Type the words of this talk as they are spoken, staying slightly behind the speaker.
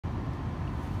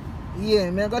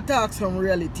Yeah, me I go talk some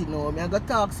reality now. Me I go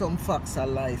talk some facts of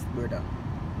life, brother.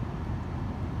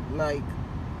 Like,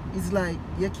 it's like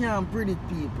you can't predict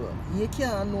people. You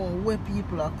can't know where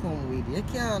people are come with. You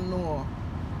can't know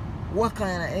what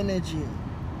kind of energy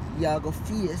you are going to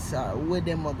face or where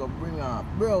them are going to bring up.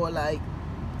 Bro, like,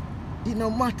 it no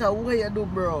matter what you do,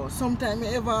 bro. Sometimes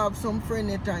you ever have some friend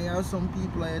that you have some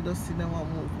people and you just see them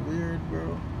and move weird,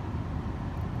 bro.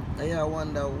 And you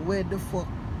wonder where the fuck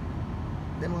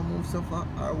them a move so far,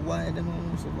 or why them a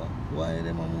move so far, why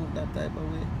them a move that type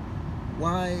of way,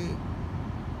 why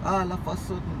all of a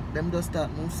sudden them just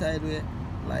start move sideways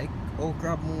like how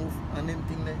crab move and them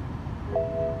thing there.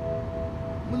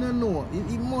 I don't know,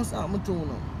 it must happen to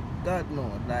you. God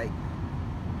know, like,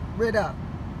 brother,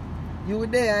 you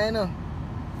there, you know,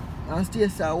 and still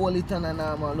say hold it on a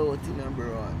normal out, you know,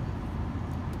 bro.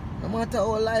 No matter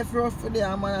how life rough for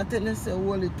them, man, I tell you, say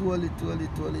hold it, you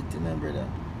know, brother.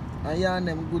 And you and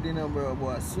them good, you know, bro,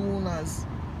 but as soon as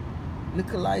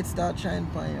little light start shining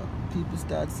upon you, people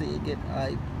start saying you get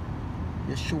hype,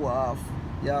 you show off,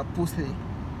 you're a pussy.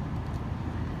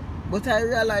 But I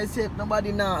realize if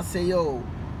nobody now say, yo,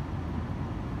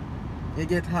 you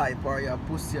get hype or you're a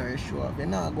pussy or you show off, you're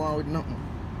not going with nothing.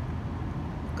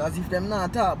 Because if them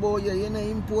not talk about you, you're not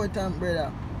important,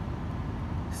 brother.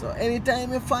 So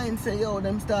anytime you find, say, yo,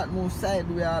 them start move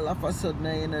sideways, all of a sudden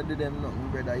you don't do them nothing,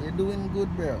 brother. You're doing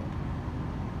good, bro.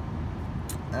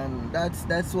 And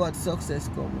that's what success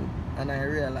come with. And I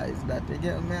realize that. You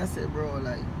get me? I say, bro,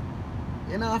 like,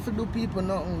 you don't have to do people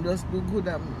nothing, just do good.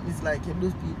 And it's like you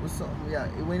do people something. Yeah,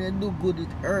 when you do good,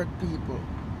 it hurt people.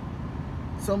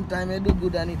 Sometimes you do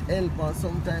good and it help, and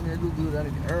sometimes you do good and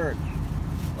it hurt.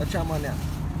 Watch your man here.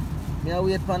 Me I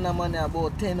wait for the man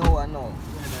about 10 hours now.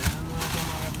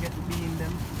 Get to be in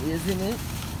them. You see me?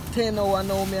 10 hours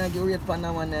now, me I get wait for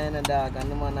the man in the dog,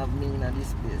 and the man have me in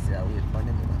this place. I wait for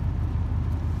them.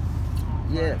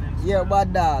 Yeah,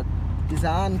 but dog, it's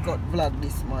a uncut vlog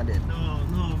this model.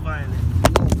 No violence.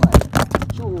 No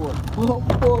violence. Sure.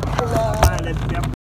 Violence.